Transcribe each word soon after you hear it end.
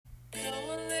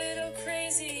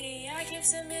crazy. I give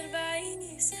some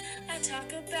advice. I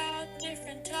talk about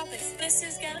different topics. This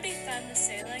is gonna be fun with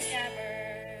Selah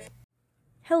Gabber.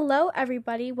 Hello,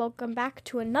 everybody. Welcome back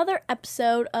to another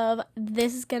episode of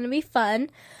This is Gonna Be Fun.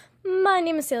 My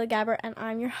name is Selah Gabber, and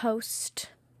I'm your host.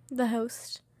 The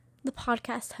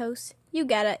podcast host. You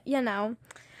get it, you know.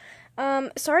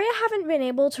 Sorry I haven't been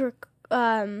able to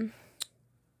upload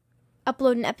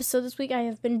an episode this week. I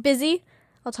have been busy.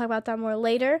 I'll talk about that more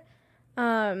later.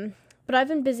 But I've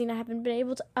been busy and I haven't been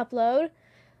able to upload.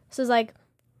 So it's like,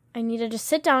 I need to just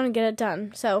sit down and get it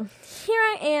done. So here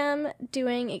I am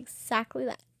doing exactly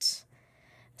that.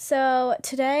 So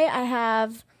today I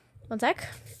have, I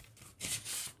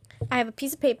have a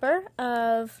piece of paper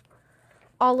of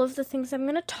all of the things I'm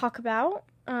going to talk about.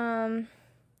 And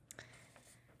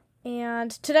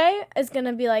today is going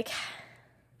to be like,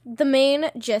 the main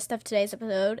gist of today's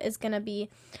episode is going to be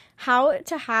how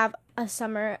to have a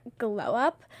summer glow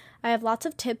up. I have lots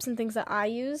of tips and things that I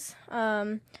use,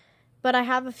 but I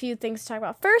have a few things to talk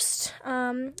about first,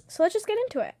 so let's just get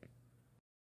into it.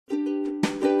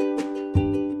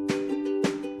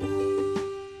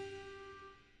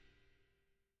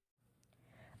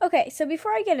 Okay, so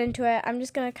before I get into it, I'm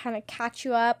just going to kind of catch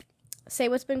you up, say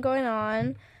what's been going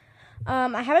on.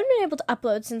 I haven't been able to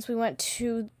upload since we went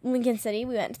to Lincoln City.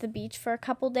 We went to the beach for a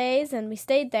couple days, and we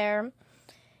stayed there.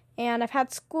 And I've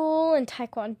had school and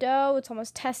taekwondo. It's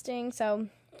almost testing, so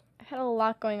I've had a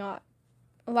lot going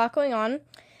on.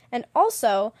 And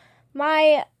also,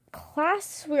 my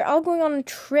class, we're all going on a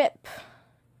trip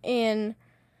in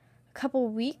a couple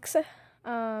weeks.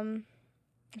 A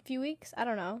few weeks, I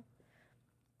don't know.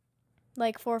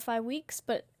 Like 4 or 5 weeks,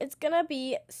 but it's gonna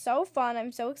be so fun.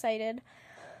 I'm so excited.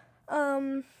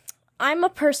 I'm a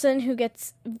person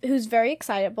who's very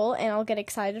excitable, and I'll get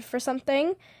excited for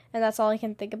something, and that's all I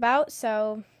can think about.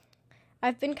 So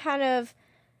I've been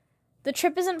the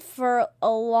trip isn't for a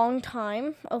long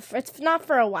time. It's not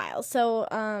for a while. So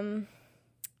I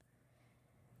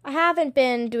haven't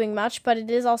been doing much, but it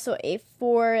is also a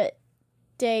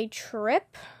 4-day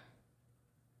trip,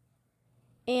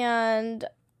 and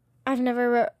I've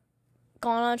never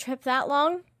gone on a trip that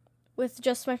long with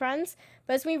just my friends,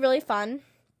 but it's going to be really fun.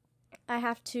 I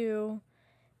have to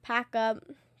pack up,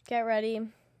 get ready,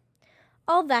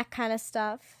 all that kind of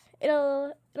stuff.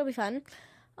 It'll be fun.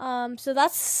 So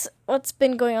that's what's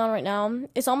been going on right now.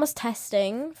 It's almost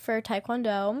testing for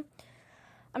taekwondo.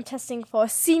 I'm testing for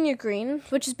senior green,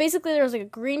 which is basically there's like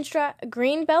a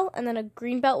green belt, and then a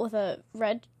green belt with a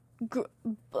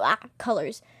black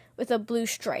colors with a blue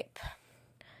stripe.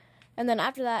 And then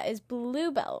after that is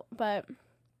blue belt, but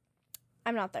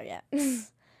I'm not there yet.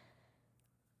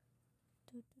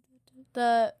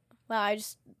 I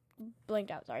just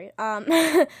blinked out, sorry. I'm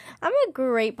a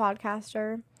great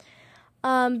podcaster.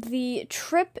 The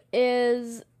trip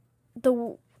it's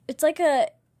like a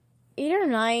 8 or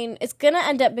 9, it's gonna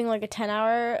end up being like a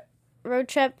 10-hour road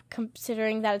trip,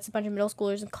 considering that it's a bunch of middle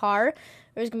schoolers in car.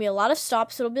 There's gonna be a lot of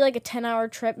stops, so it'll be like a 10-hour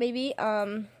trip maybe,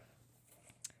 10-hour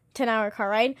car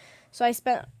ride. So I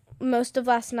spent most of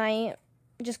last night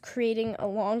just creating a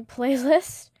long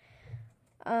playlist.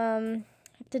 I have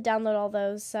to download all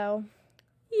those, so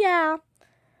yeah.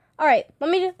 All right,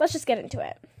 let's just get into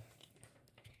it.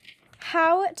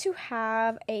 How to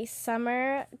have a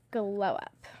summer glow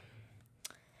up.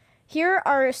 Here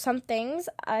are some things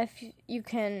you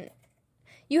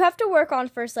have to work on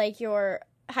first, like your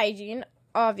hygiene,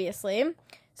 obviously.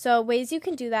 So ways you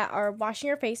can do that are washing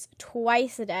your face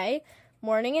twice a day,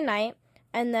 morning and night,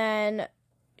 and then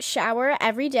shower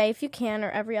every day if you can, or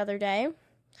every other day.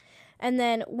 And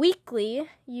then weekly,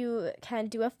 you can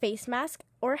do a face mask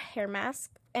or a hair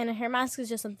mask. And a hair mask is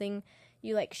just something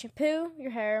you like shampoo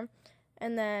your hair.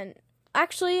 And then,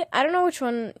 actually, I don't know which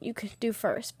one you could do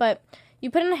first, but you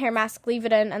put in a hair mask, leave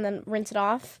it in, and then rinse it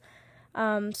off.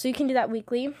 So you can do that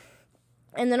weekly.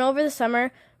 And then over the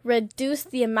summer, reduce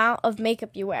the amount of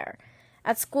makeup you wear.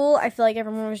 At school, I feel like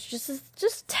everyone was just a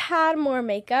tad more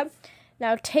makeup.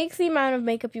 Now take the amount of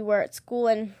makeup you wear at school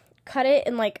and cut it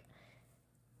in like,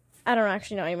 I don't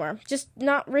actually know anymore. Just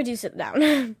not reduce it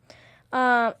down.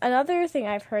 Another thing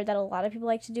I've heard that a lot of people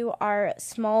like to do are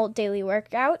small daily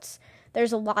workouts.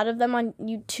 There's a lot of them on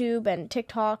YouTube and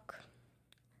TikTok,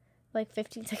 like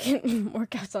 15-second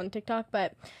workouts on TikTok,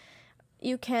 but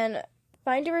you can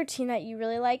find a routine that you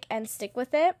really like and stick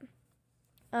with it.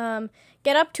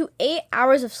 Get up to 8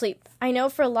 hours of sleep. I know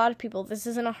for a lot of people this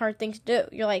isn't a hard thing to do.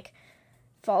 You're like,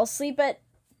 fall asleep at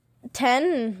 10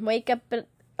 and wake up at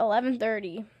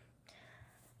 11:30.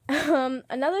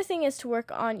 Another thing is to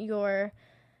work on your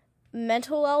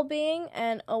mental well-being,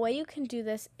 and a way you can do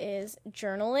this is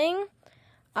journaling.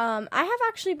 I have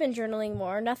actually been journaling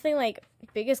more. Nothing like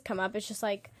big has come up. It's just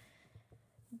like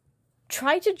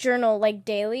try to journal like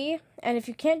daily, and if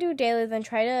you can't do daily, then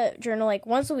try to journal like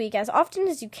once a week as often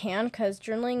as you can, because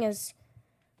journaling's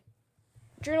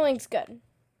good.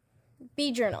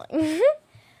 Be journaling.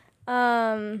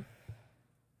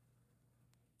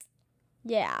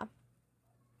 Yeah.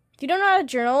 If you don't know how to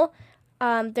journal,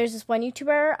 there's this one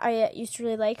YouTuber I used to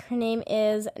really like. Her name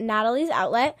is Natalie's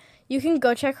Outlet. You can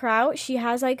go check her out.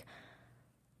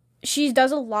 She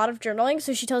does a lot of journaling,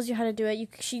 so she tells you how to do it.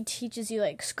 She teaches you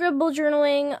like scribble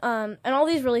journaling, and all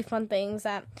these really fun things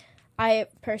that I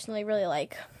personally really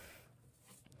like.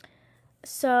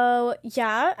 So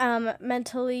yeah,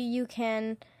 mentally you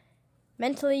can.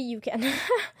 These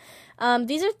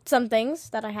are some things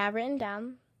that I have written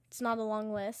down. It's not a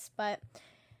long list, but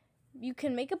you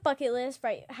can make a bucket list,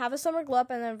 have a summer glow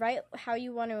up, and then write how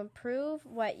you want to improve,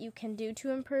 what you can do to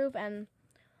improve, and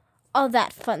all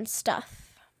that fun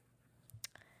stuff.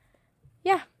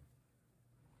 Yeah.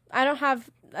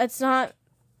 It's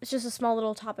just a small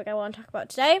little topic I want to talk about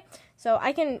today. So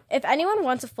if anyone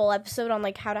wants a full episode on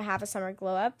like how to have a summer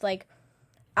glow up, like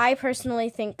I personally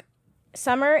think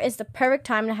summer is the perfect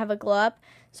time to have a glow up.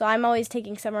 So I'm always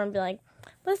taking summer and be like,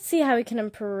 let's see how we can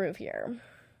improve here.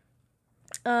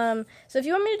 So if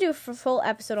you want me to do a full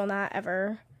episode on that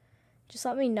ever, just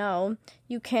let me know.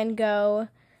 You can go,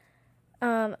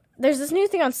 there's this new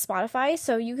thing on Spotify,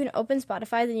 so you can open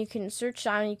Spotify, then you can search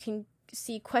down and you can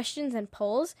see questions and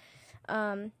polls.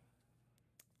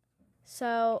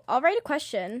 So I'll write a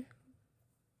question.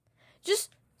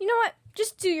 Just, you know what?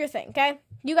 Just do your thing, okay?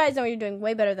 You guys know what you're doing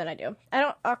way better than I do.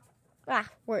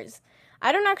 Words.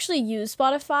 I don't actually use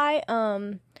Spotify.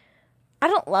 I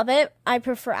don't love it. I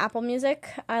prefer Apple Music.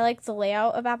 I like the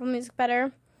layout of Apple Music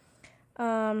better.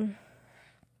 But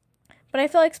I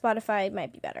feel like Spotify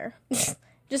might be better.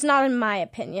 Just not in my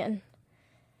opinion.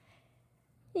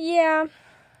 Yeah.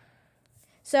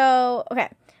 So, okay.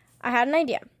 I had an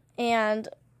idea. And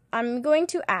I'm going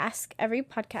to ask every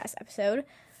podcast episode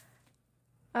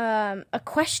a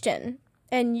question.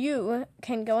 And you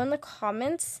can go in the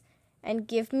comments and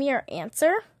give me your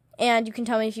answer. And you can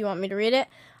tell me if you want me to read it.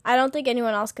 I don't think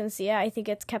anyone else can see it. I think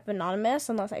it's kept anonymous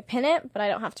unless I pin it, but I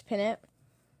don't have to pin it.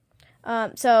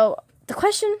 So the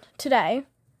question today,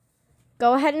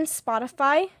 go ahead and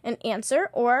Spotify and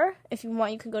answer, or if you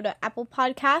want, you can go to Apple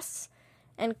Podcasts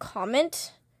and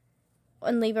comment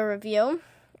and leave a review.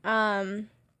 But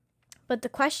the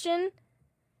question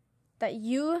that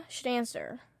you should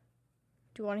answer,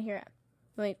 do you want to hear it?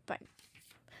 Let me find.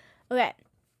 Okay.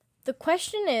 The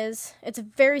question is, it's a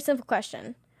very simple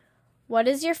question. What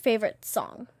is your favorite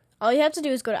song? All you have to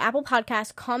do is go to Apple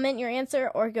Podcasts, comment your answer,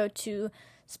 or go to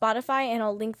Spotify, and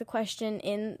I'll link the question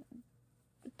in.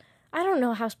 I don't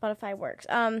know how Spotify works.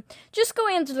 Just go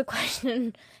answer the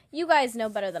question. You guys know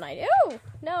better than I do. Oh,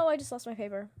 no, I just lost my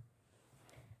paper.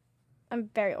 I'm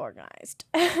very organized.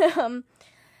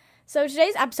 So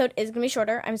today's episode is going to be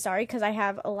shorter. I'm sorry, because I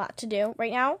have a lot to do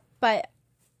right now. But,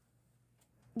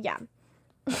 yeah.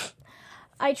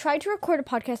 I tried to record a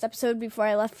podcast episode before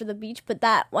I left for the beach, but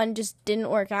that one just didn't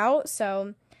work out,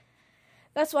 so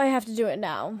that's why I have to do it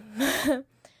now.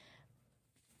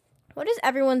 What is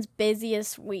everyone's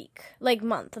busiest week? Like,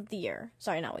 month of the year.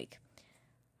 Sorry, not week.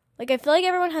 Like, I feel like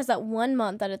everyone has that one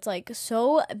month that it's, like,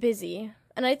 so busy.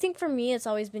 And I think for me, it's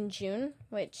always been June,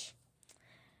 which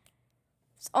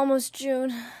it's almost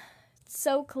June. It's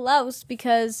so close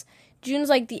because June's,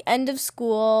 like, the end of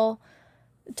school.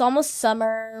 It's almost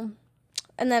summer.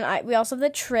 And then we also have the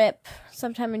trip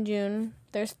sometime in June.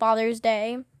 There's Father's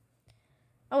Day.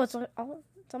 Oh, it's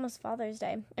almost Father's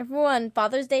Day. Everyone,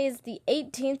 Father's Day is the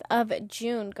 18th of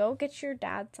June. Go get your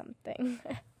dad something.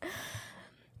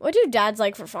 What do dads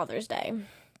like for Father's Day?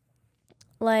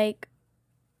 Like,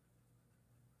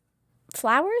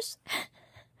 flowers?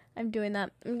 I'm doing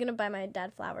that. I'm going to buy my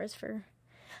dad flowers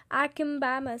I can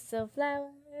buy myself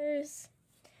flowers.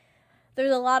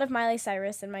 There's a lot of Miley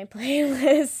Cyrus in my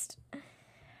playlist.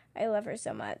 I love her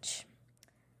so much.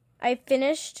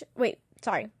 There's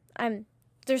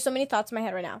so many thoughts in my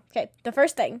head right now. Okay, the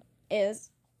first thing is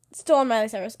still on Miley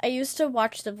Cyrus. I used to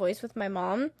watch The Voice with my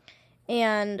mom,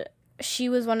 and she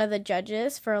was one of the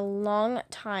judges for a long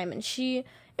time. And it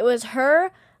was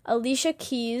her, Alicia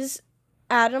Keys,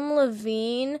 Adam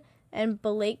Levine, and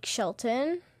Blake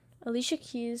Shelton. Alicia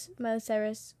Keys, Miley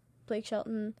Cyrus, Blake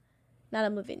Shelton,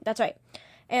 Adam Levine. That's right.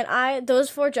 And those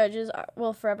four judges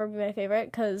will forever be my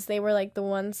favorite because they were like the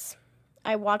ones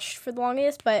I watched for the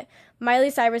longest. But Miley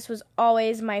Cyrus was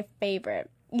always my favorite,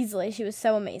 easily. She was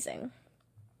so amazing.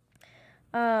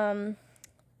 Then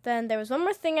there was one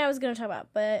more thing I was going to talk about,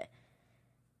 but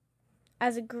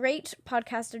as a great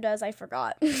podcaster does, I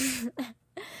forgot. Let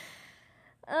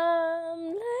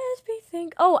me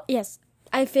think. Oh, yes.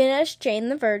 I finished Jane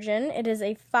the Virgin. It is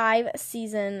a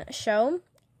 5-season show.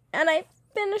 And I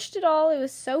finished it all. It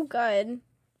was so good.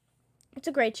 It's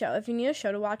a great show. If you need a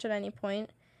show to watch at any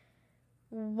point,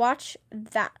 watch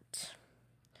that.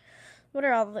 What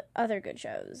are all the other good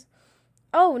shows?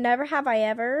 Oh, Never Have I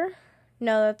Ever.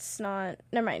 No, that's not.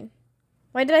 Never mind.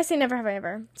 Why did I say Never Have I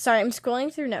Ever? Sorry, I'm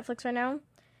scrolling through Netflix right now.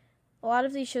 A lot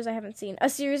of these shows I haven't seen. A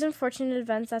Series of Unfortunate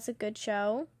Events. That's a good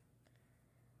show.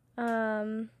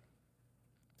 Let's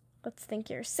think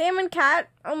here. Sam and Cat.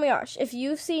 Oh my gosh. If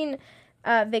you've seen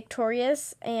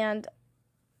Victorious and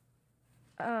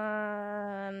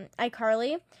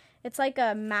iCarly, it's like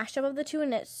a mashup of the two,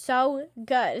 and it's so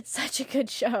good. It's such a good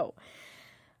show.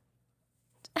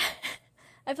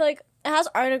 I feel like it has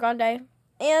Ariana Grande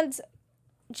and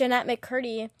Jeanette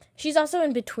McCurdy. She's also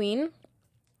in Between.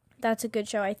 That's a good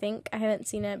show, I think. I haven't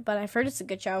seen it, but I've heard it's a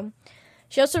good show.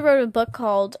 She also wrote a book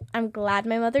called I'm Glad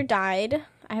My Mother Died.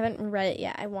 I haven't read it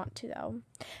yet. I want to, though.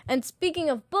 And speaking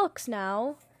of books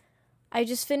now, I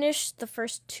just finished the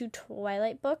first 2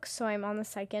 Twilight books, so I'm on the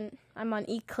second. I'm on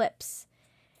Eclipse.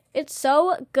 It's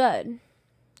so good.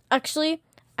 Actually,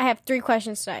 I have 3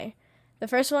 questions today. The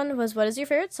first one was, what is your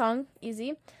favorite song?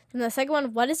 Easy. And the second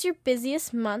one, what is your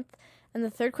busiest month? And the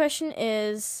third question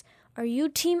is, are you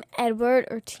Team Edward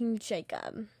or Team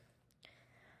Jacob?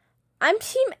 I'm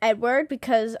Team Edward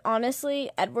because,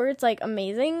 honestly, Edward's, like,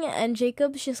 amazing, and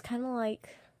Jacob's just kind of, like,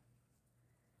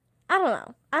 I don't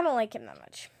know. I don't like him that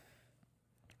much.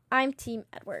 I'm Team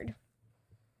Edward.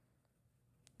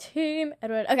 Team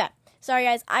Edward. Okay. Sorry,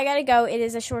 guys. I gotta go. It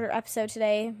is a shorter episode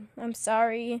today. I'm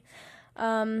sorry.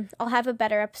 I'll have a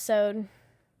better episode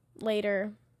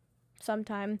later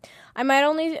sometime. I might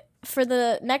only, for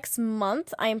the next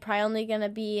month, I am probably only gonna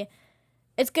be,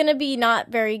 it's gonna be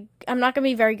I'm not gonna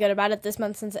be very good about it this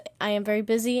month since I am very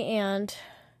busy, and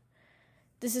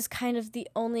this is kind of the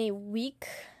only week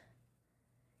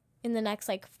in the next,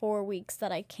 4 weeks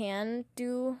that I can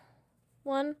do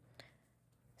one.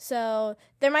 So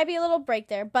there might be a little break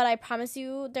there, but I promise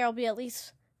you there'll be at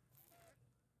least,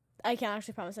 I can't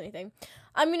actually promise anything.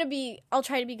 I'll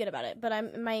try to be good about it, but I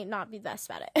might not be the best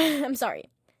at it. I'm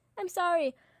sorry.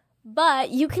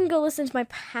 But you can go listen to my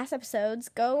past episodes.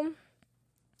 Go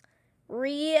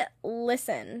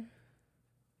re-listen.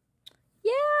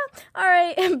 Yeah. All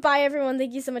right. Bye, everyone.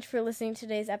 Thank you so much for listening to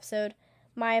today's episode.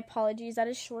 My apologies. That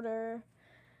is shorter.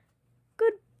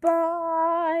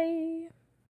 Goodbye.